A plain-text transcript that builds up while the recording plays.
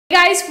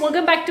Hey guys,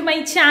 welcome back to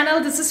my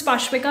channel. This is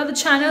Pashvika, the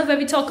channel where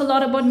we talk a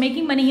lot about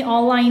making money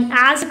online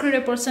as a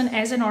creative person,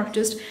 as an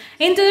artist.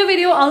 In today's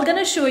video, I'm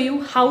gonna show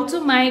you how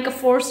to make a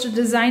first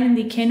design in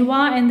the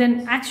Canva and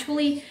then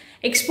actually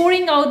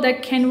exporting out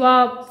that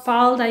Canva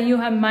file that you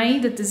have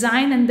made, the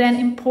design, and then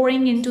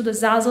importing into the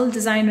Zazzle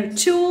designer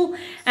tool,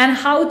 and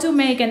how to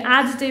make an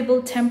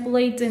editable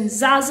template in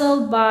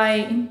Zazzle by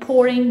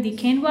importing the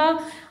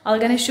Canva. I'm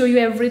gonna show you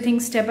everything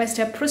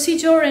step-by-step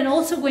procedure, and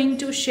also going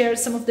to share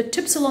some of the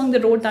tips along the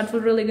road that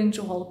will really going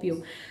to help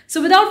you.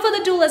 So without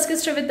further ado, let's get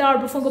started with our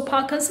before go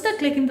part. Consider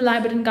clicking the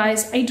like button,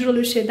 guys. I do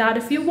really share that.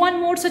 If you want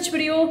more such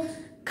video,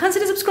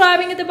 consider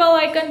subscribing, hit the bell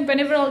icon.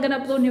 Whenever I'm gonna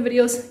upload new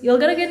videos, you're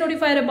gonna get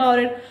notified about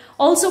it.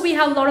 Also, we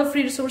have a lot of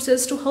free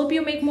resources to help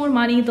you make more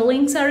money. The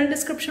links are in the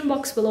description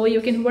box below. You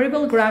can very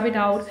well grab it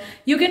out.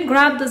 You can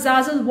grab the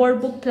Zazzle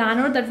workbook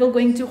planner that will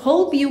going to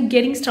help you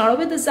getting started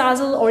with the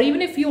Zazzle, or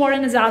even if you are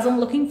in a Zazzle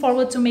looking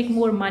forward to make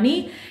more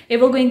money, it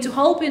will going to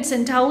help you. It's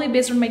entirely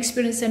based on my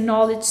experience and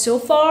knowledge so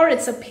far.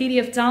 It's a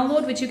PDF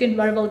download which you can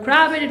very well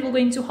grab it. It will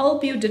going to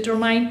help you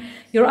determine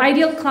your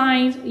ideal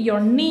client, your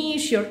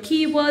niche, your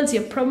keywords,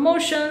 your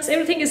promotions,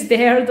 everything is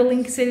there. The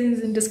link is in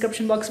the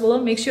description box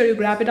below. Make sure you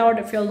grab it out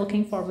if you're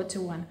looking forward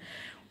to one.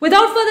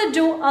 Without further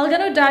ado, I'm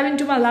gonna dive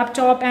into my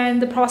laptop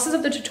and the process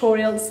of the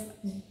tutorials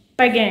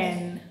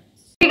begin.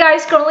 Hey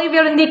guys, currently we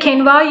are in the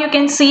Canva. You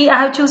can see I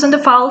have chosen the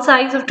file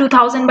size of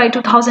 2000 by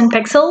 2000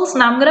 pixels.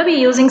 Now I'm going to be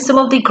using some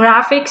of the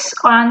graphics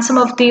and some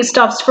of the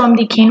stuffs from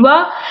the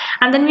Canva,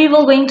 and then we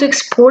will going to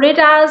export it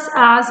as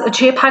a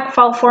JPEG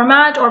file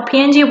format or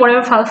PNG,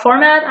 whatever file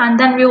format, and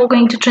then we will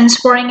going to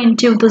transferring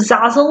into the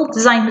Zazzle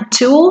designer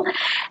tool,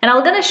 and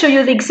I'm going to show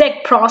you the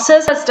exact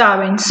process. Let's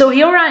dive in. So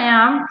here I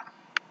am.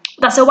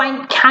 So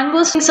when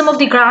canvas some of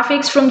the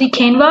graphics from the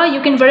Canva,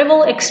 you can very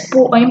well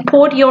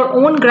import your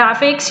own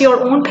graphics,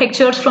 your own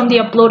pictures from the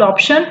upload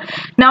option.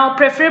 Now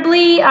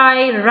preferably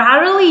I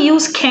rarely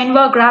use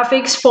Canva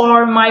graphics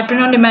for my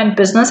print on demand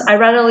business. I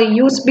rarely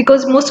use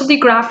because most of the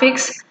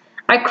graphics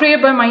I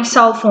create by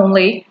myself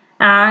only,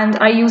 and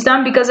I use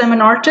them because I'm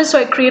an artist, so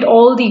I create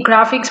all the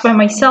graphics by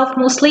myself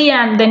mostly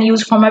and then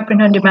use for my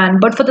print on demand.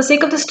 But for the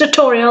sake of this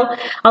tutorial,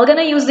 I'm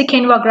gonna use the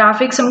Canva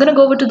graphics. I'm gonna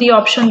go over to the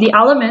option, the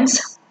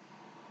elements,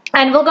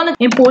 and we're gonna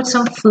import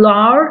some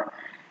flower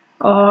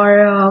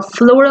or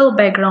floral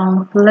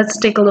background. Let's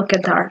take a look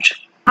at that.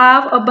 I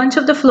have a bunch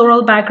of the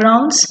floral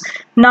backgrounds.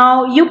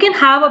 Now you can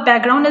have a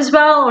background as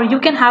well, or you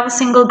can have a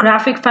single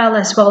graphic file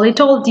as well.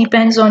 It all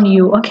depends on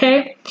you,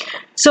 okay?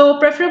 So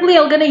preferably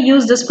I'm gonna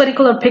use this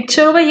particular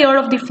picture over here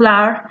of the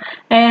flower,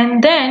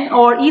 and then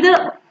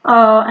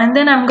and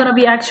then I'm gonna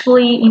be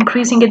actually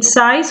increasing its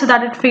size so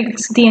that it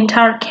fits the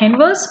entire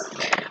canvas.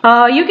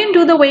 You can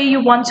do the way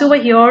you want to over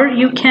here.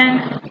 You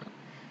can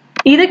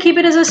either keep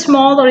it as a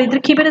small or either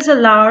keep it as a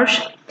large.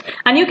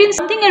 And you can,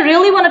 something I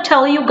really want to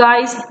tell you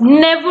guys,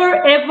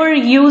 never ever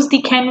use the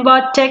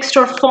Canva text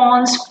or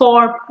fonts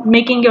for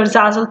making your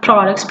Zazzle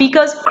products,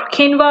 because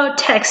Canva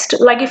text,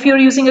 like if you're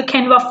using a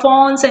Canva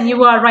fonts and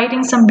you are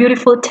writing some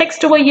beautiful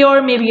text over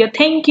here, maybe a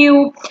thank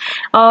you,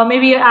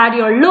 maybe you add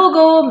your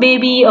logo,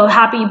 maybe a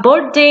happy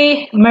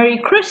birthday, Merry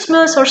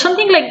Christmas, or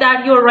something like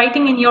that you're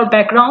writing in your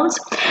backgrounds.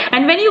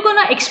 And when you're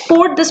gonna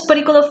export this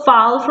particular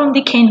file from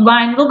the Canva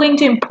and we're going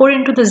to import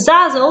into the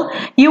Zazzle,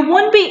 you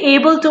won't be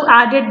able to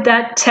edit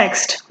that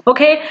text.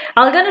 Okay,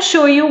 I'm gonna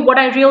show you what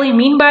I really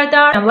mean by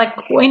that. And like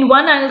in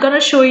one, I'm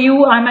gonna show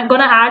you, I'm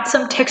gonna add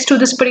some text to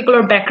this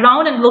particular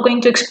background and we're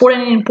going to export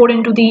and import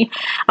into the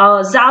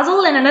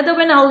Zazzle. And another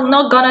one, I'm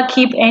not gonna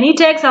keep any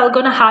text, I'm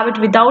gonna have it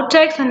without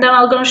text, and then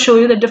I'm gonna show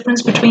you the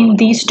difference between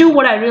these two,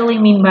 what I really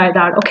mean by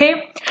that.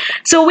 Okay,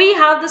 so we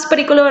have this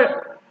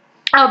particular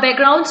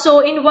background. So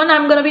in one,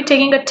 I'm going to be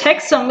taking a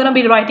text, so I'm going to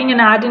be writing and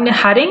adding a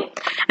heading,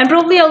 and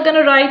probably I'm going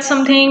to write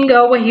something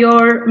over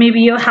here,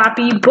 maybe a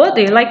happy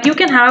birthday. Like you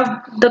can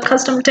have the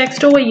custom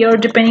text over here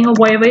depending on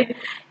whatever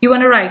you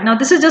want to write. Now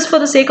this is just for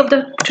the sake of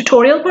the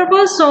tutorial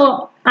purpose,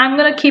 so I'm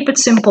going to keep it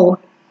simple.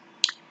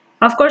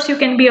 Of course you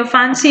can be a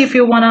fancy if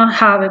you want to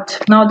have it.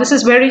 Now this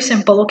is very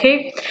simple.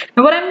 Okay,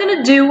 now what I'm going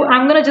to do,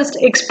 I'm going to just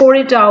export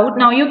it out.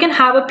 Now you can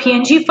have a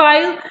PNG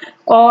file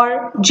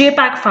or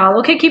JPEG file.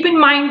 Okay, keep in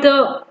mind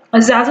the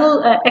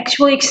Zazzle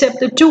actually accept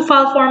the two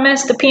file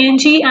formats, the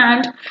PNG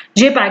and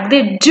JPEG.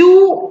 They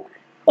do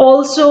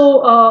also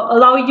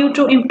allow you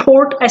to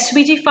import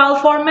SVG file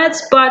formats,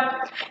 but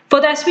for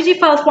the SVG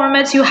file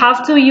formats you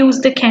have to use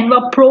the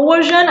Canva Pro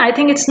version. I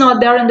think it's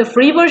not there in the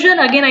free version.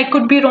 Again, I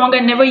could be wrong. I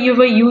never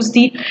ever use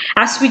the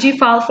SVG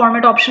file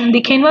format option in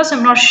the Canva, so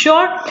I'm not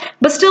sure,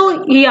 but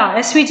still, yeah,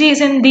 SVG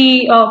is in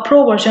the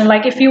Pro version.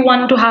 Like if you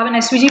want to have an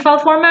SVG file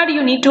format,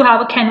 you need to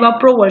have a Canva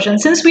Pro version.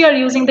 Since we are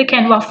using the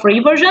Canva free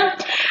version,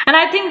 and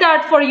I think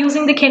that for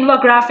using the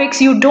Canva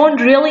graphics you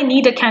don't really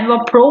need a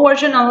Canva Pro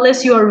version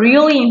unless you are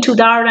really into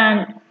that.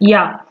 And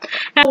yeah,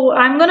 and so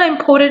I'm gonna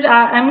import it,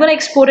 I'm gonna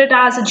export it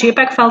as a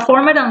JPEG file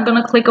format. I'm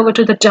gonna click over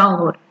to the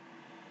download.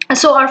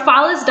 So our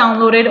file is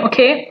downloaded.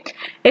 Okay,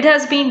 it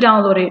has been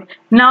downloaded.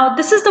 Now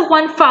this is the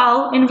one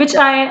file in which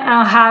I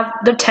have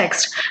the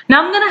text.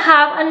 Now I'm gonna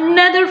have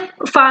another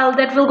file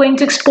that we're going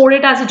to export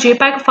it as a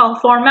JPEG file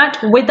format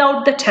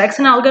without the text,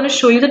 and I'm gonna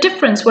show you the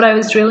difference, what I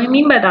was really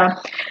mean by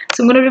that.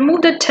 So I'm gonna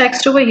remove the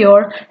text over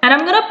here, and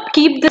I'm gonna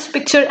keep this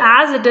picture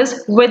as it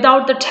is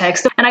without the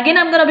text. And again,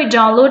 I'm gonna be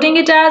downloading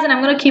it as, and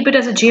I'm gonna keep it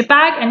as a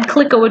JPEG and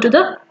click over to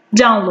the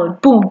download.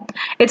 Boom,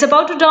 it's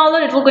about to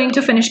download. It will going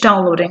to finish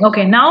downloading.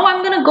 Okay, now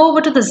I'm gonna go over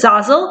to the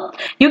Zazzle.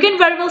 You can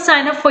very well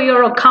sign up for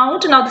your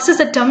account. Now this is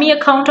a dummy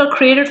account or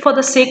created for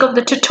the sake of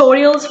the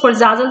tutorials, for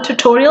Zazzle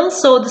tutorials.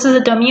 So this is a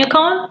dummy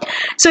account.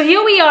 So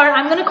here we are.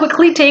 I'm gonna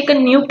quickly take a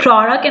new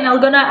product, and I'm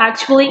gonna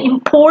actually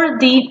import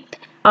the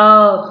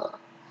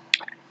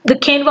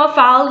Canva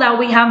file that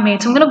we have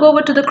made. So I'm gonna go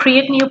over to the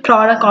create new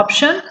product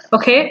option.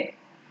 Okay,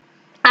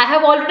 I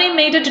have already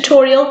made a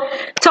tutorial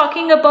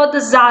talking about the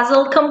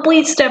Zazzle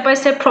complete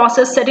step-by-step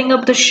process, setting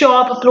up the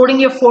shop, uploading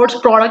your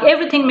first product,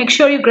 everything. Make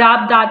sure you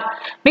grab that.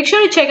 Make sure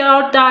you check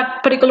out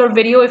that particular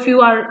video if you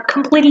are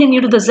completely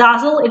new to the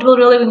Zazzle. It will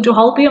really going to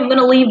help you. I'm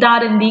going to leave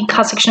that in the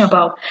comment section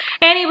above.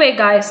 Anyway,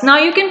 guys, now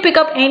you can pick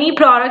up any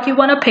product you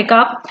want to pick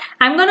up.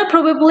 I'm going to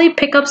probably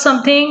pick up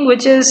something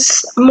which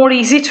is more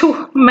easy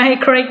to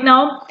make right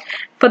now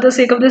for the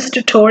sake of this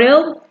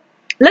tutorial.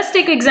 Let's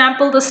take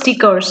example the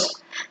stickers,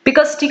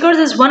 because stickers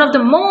is one of the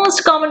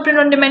most common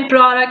print-on-demand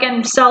product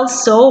and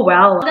sells so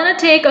well. I'm gonna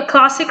take a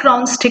classic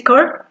round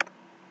sticker.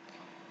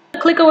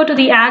 Click over to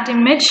the add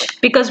image,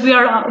 because we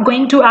are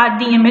going to add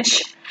the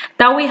image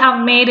that we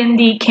have made in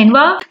the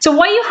Canva. So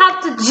what you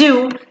have to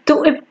do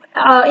to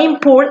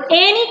import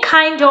any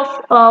kind of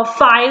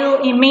file,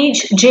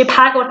 image,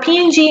 JPEG or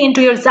PNG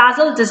into your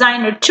Zazzle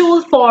designer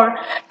tool for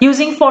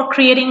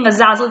creating a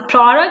Zazzle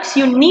products,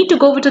 you need to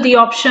go over to the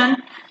option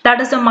that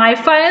is the My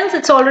Files.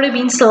 It's already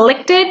been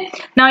selected.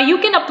 Now you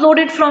can upload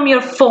it from your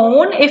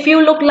phone if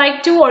you look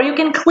like to, or you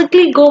can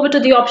quickly go over to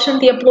the option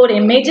the upload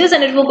images,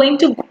 and it will going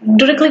to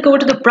directly go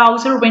to the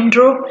browser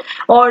window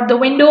or the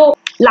window,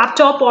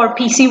 laptop or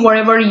PC,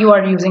 wherever you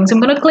are using. So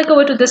I'm going to click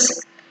over to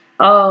this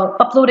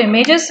upload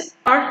images,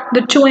 are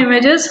the two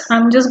images.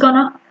 I'm just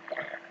gonna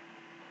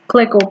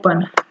click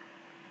open.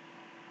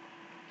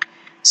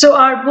 So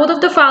both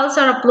of the files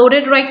are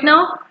uploaded right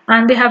now,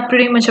 and they have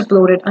pretty much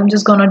uploaded. I'm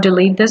just gonna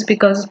delete this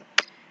because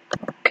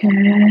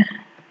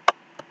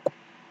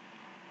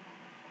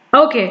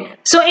okay,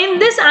 so in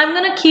this I'm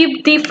gonna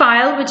keep the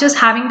file which is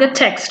having the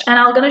text, and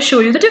I'm gonna show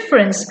you the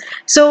difference.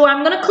 So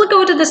I'm gonna click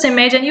over to this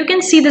image, and you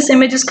can see this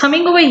image is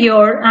coming over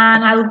here,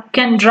 and I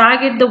can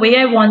drag it the way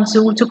I want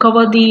to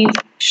cover the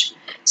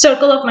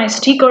circle of my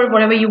sticker,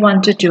 whatever you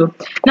want to do.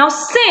 Now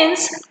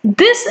since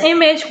this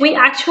image we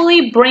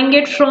actually bring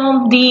it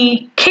from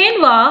the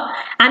Canva,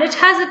 and it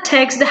has a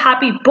text, the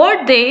happy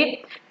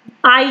birthday,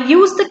 I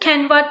use the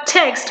Canva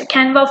text,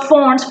 Canva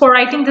fonts for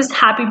writing this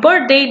happy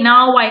birthday.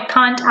 Now I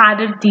can't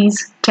add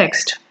these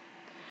text.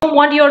 You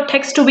want your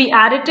text to be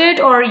edited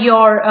or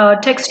your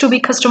text to be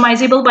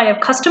customizable by a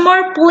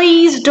customer,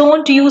 please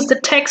don't use the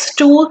text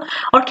tool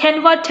or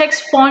Canva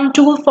text font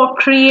tool for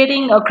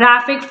creating a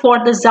graphic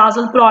for the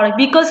Zazzle product,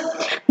 because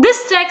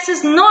this text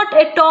is not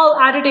at all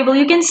editable.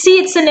 You can see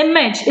it's an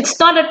image, it's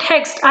not a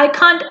text. I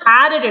can't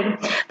edit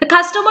it. The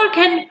customer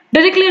can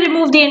directly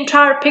remove the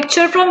entire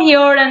picture from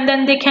here, and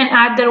then they can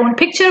add their own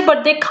picture,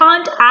 but they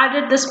can't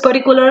edit this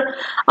particular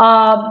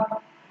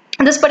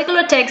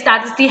text,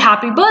 that is the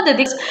happy birthday.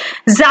 This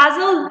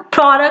Zazzle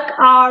product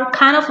are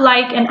kind of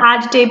like an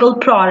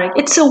editable product.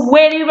 It's a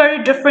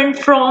very different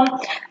from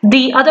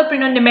the other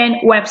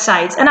print-on-demand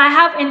websites, and I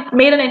have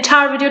made an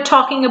entire video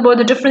talking about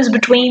the difference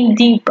between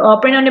the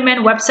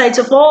print-on-demand websites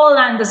of all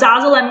and the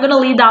Zazzle. I'm gonna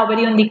leave that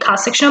video in the comment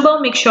section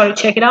above. Make sure you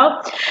check it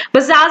out.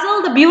 But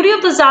Zazzle, the beauty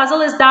of the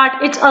Zazzle is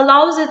that it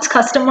allows its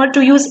customer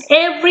to use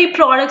every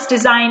product's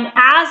design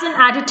as an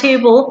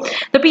editable.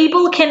 The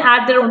people can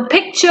add their own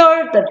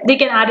picture, they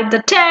can add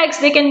the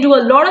text, they can do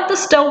a lot of the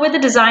stuff with the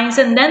designs,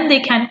 and then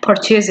they can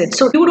purchase it.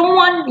 So if you don't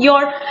want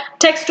your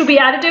text to be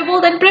editable,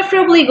 then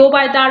preferably go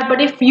by that. But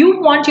if you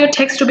want your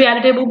text to be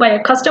editable by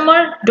a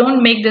customer,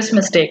 don't make this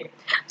mistake.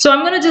 So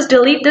I'm going to just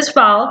delete this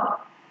file,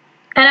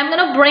 and I'm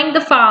going to bring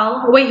the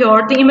file over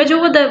here, the image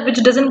over there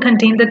which doesn't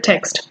contain the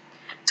text.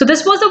 So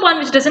this was the one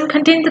which doesn't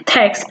contain the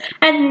text,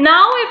 and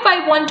now if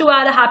I want to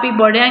add a happy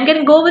birthday, I'm going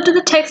to go over to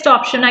the text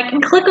option. I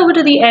can click over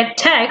to the add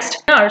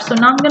text here. So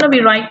now I'm going to be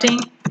writing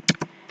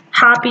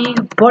happy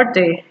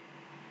birthday.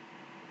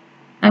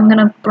 I'm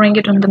gonna bring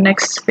it on the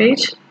next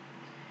page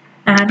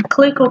and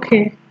click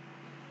OK.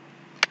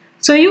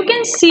 So you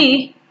can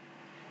see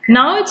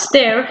now it's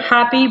there,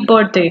 happy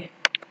birthday.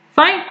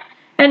 Fine.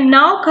 And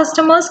now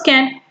customers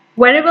can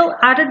very well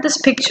edit this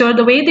picture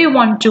the way they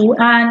want to,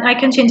 and I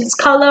can change its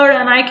color,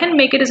 and I can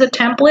make it as a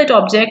template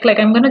object. Like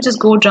I'm gonna just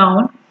go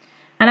down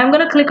and I'm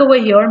gonna click over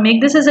here,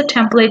 make this as a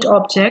template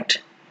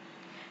object,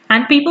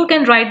 and people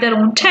can write their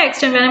own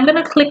text. And when I'm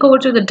going to click over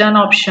to the done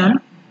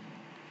option,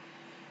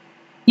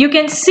 you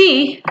can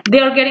see they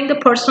are getting the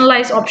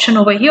personalized option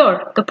over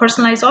here, the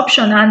personalized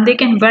option, and they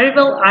can very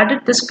well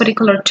edit this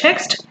particular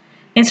text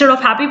Instead of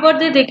happy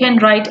birthday, they can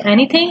write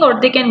anything,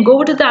 or they can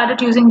go to the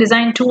edit using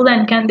design tool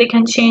and they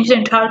can change the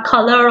entire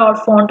color or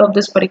font of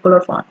this particular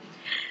font.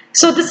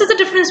 So this is the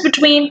difference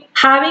between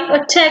having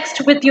a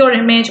text with your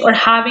image or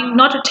having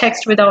not a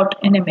text without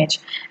an image.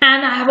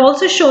 And I have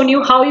also shown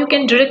you how you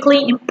can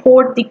directly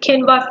import the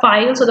Canva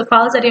files or the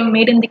files that you have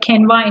made in the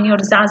Canva in your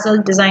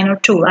Zazzle designer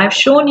tool. I've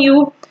shown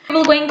you,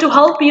 I'm going to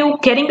help you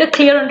getting a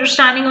clear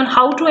understanding on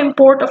how to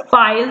import a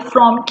file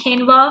from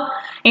Canva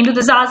into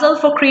the Zazzle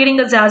for creating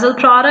a Zazzle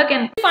product.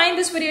 And if you find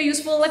this video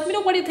useful, let me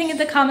know what you think in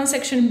the comment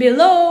section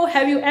below.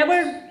 Have you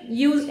ever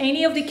used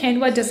any of the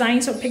Canva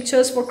designs or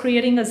pictures for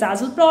creating a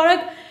Zazzle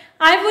product?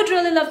 I would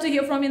really love to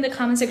hear from you in the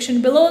comment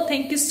section below.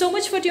 Thank you so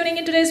much for tuning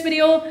in today's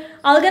video.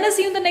 I'll gonna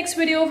see you in the next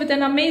video with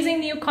an amazing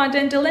new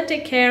content. Till then,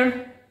 take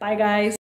care. Bye guys.